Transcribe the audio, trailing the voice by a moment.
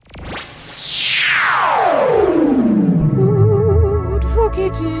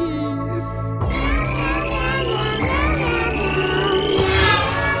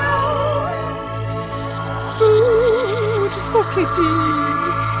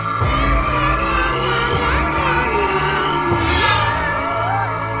kitties.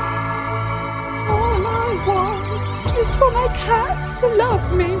 All I want is for my cats to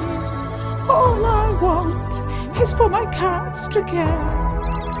love me. All I want is for my cats to care.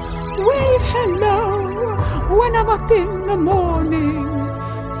 Wave hello when I'm up in the morning.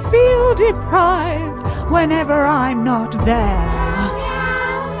 Feel deprived whenever I'm not there.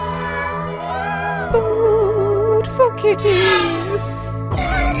 Food for kitties.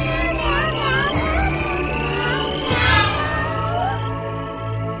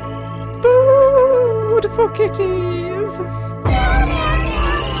 Food for kitties.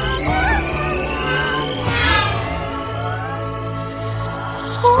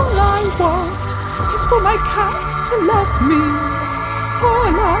 All I want is for my cats to love me.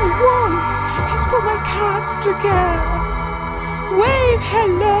 All I want is for my cats to care. Wave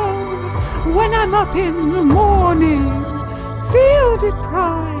hello when I'm up in the morning. Feel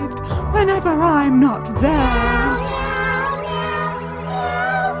deprived whenever I'm not there.